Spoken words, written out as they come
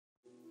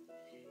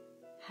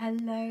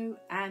Hello,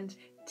 and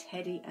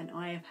Teddy and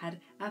I have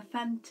had a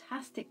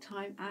fantastic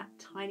time at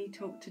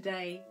TinyTalk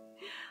today.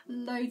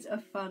 Loads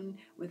of fun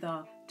with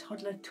our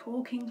toddler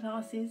talking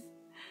classes,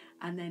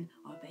 and then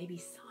our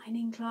baby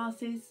signing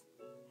classes,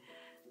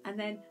 and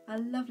then a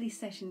lovely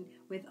session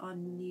with our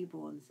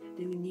newborns,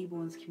 doing the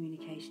newborns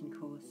communication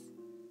course.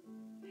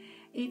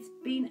 It's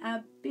been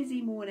a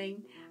busy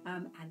morning,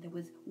 and there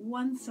was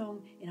one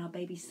song in our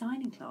baby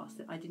signing class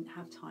that I didn't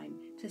have time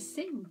to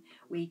sing.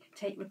 We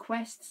take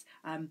requests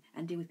and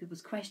deal with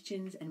people's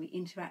questions, and we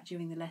interact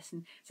during the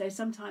lesson. So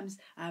sometimes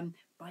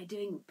by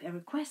doing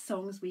request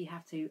songs, we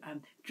have to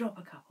drop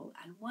a couple.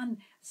 And one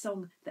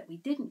song that we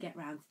didn't get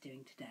round to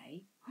doing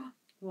today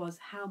was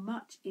 "How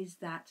Much Is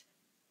That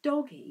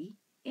Doggy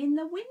in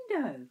the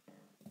Window?"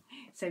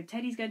 So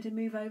Teddy's going to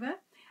move over,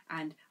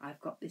 and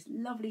I've got this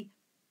lovely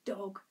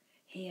dog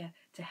here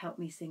to help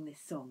me sing this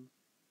song.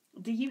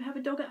 Do you have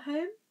a dog at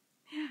home?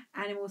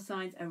 Animal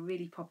signs are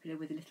really popular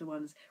with the little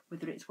ones,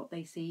 whether it's what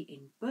they see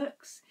in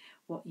books,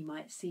 what you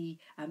might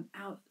see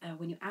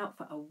when you're out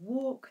for a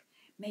walk,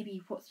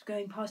 maybe what's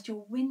going past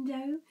your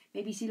window,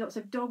 maybe you see lots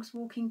of dogs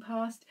walking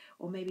past,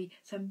 or maybe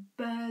some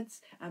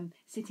birds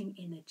sitting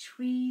in the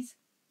trees.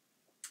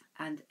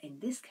 And in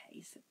this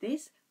case,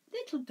 this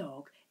little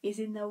dog is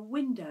in the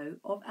window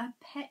of a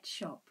pet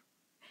shop.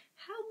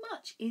 How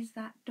much is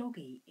that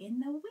doggy in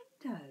the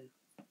window?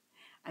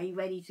 Are you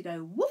ready to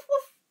go woof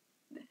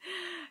woof?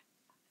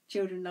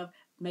 Children love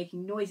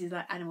making noises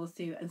like animals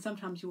do, and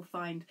sometimes you'll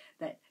find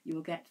that you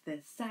will get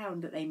the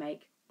sound that they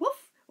make,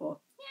 woof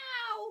or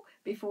meow,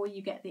 before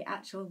you get the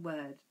actual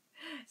word.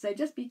 So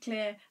just be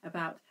clear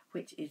about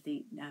which is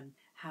the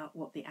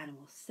what the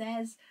animal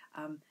says,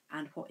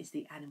 and what is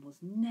the animal's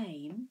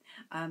name,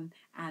 and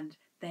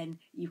then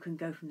you can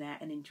go from there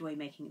and enjoy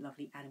making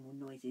lovely animal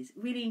noises.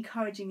 Really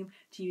encouraging them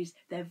to use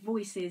their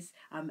voices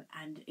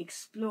and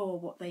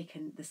explore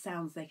the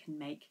sounds they can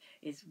make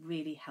is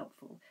really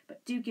helpful.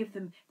 But do give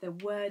them the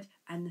word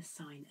and the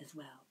sign as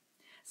well.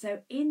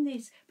 So in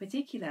this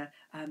particular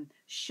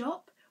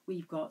shop,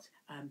 we've got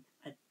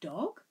a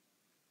dog,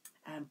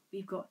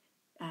 we've got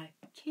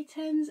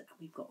kittens,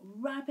 we've got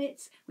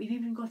rabbits, we've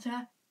even got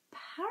a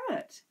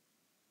parrot.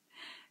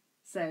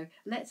 So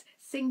let's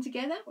sing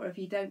together, or if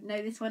you don't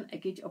know this one, a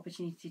good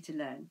opportunity to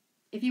learn.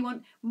 If you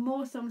want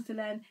more songs to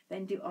learn,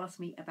 then do ask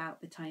me about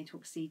the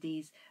TinyTalk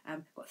CDs.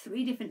 I've got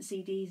 3 different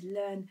CDs: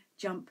 Learn,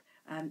 Jump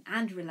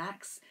and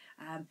Relax.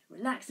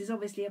 Relax is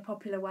obviously a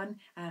popular one.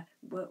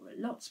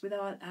 Lots with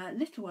our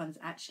little ones,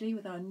 actually,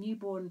 with our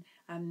newborn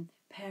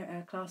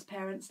class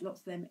parents. Lots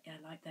of them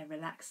like their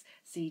Relax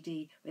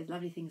CD with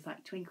lovely things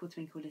like Twinkle,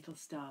 Twinkle, Little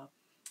Star.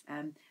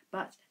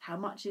 But How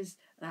Much Is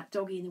That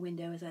Doggy in the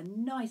Window is a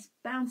nice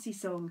bouncy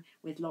song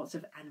with lots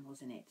of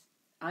animals in it.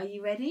 Are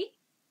you ready?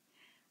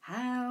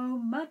 How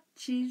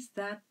much is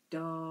that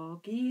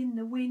doggy in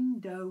the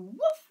window?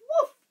 Woof,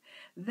 woof!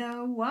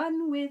 The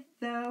one with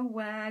the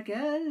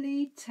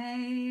waggly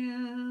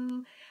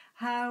tail.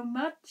 How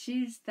much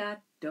is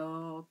that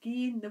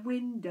doggy in the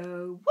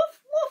window?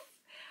 Woof, woof!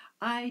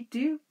 I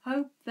do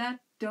hope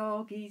that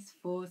doggy's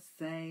for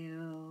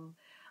sale.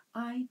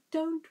 I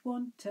don't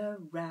want a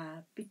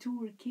rabbit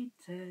or a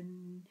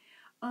kitten.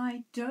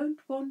 I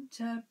don't want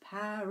a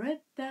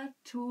parrot that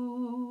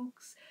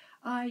talks.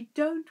 I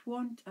don't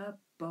want a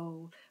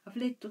bowl of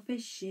little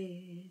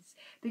fishes,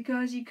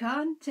 because you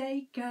can't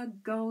take a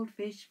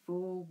goldfish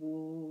for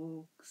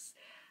walks.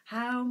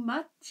 How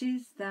much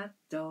is that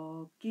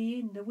doggy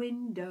in the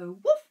window?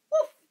 Woof,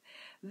 woof!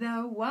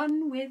 The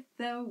one with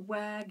the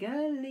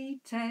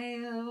waggly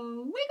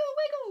tail. Wiggle,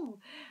 wiggle!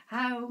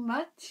 How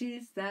much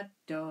is that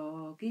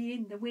doggy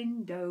in the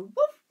window?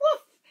 Woof,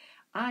 woof!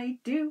 I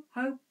do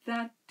hope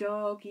that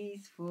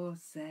doggy's for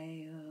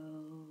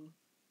sale.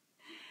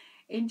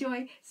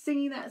 Enjoy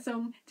singing that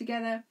song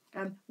together.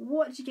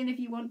 Watch again if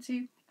you want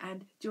to,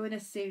 and join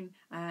us soon,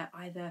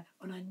 either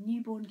on our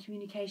newborn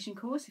communication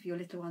course if your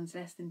little one's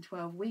less than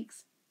 12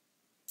 weeks,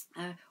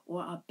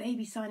 or our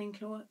baby signing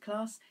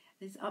class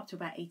is up to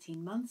about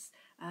 18 months,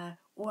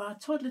 or our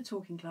toddler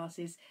talking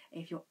classes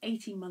if you're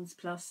 18 months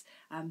plus,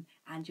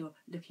 and you're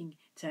looking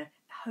to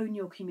hone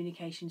your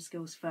communication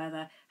skills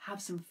further, have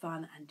some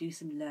fun and do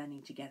some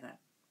learning together.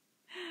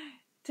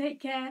 Take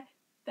care.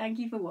 Thank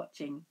you for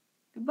watching.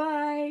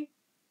 Goodbye.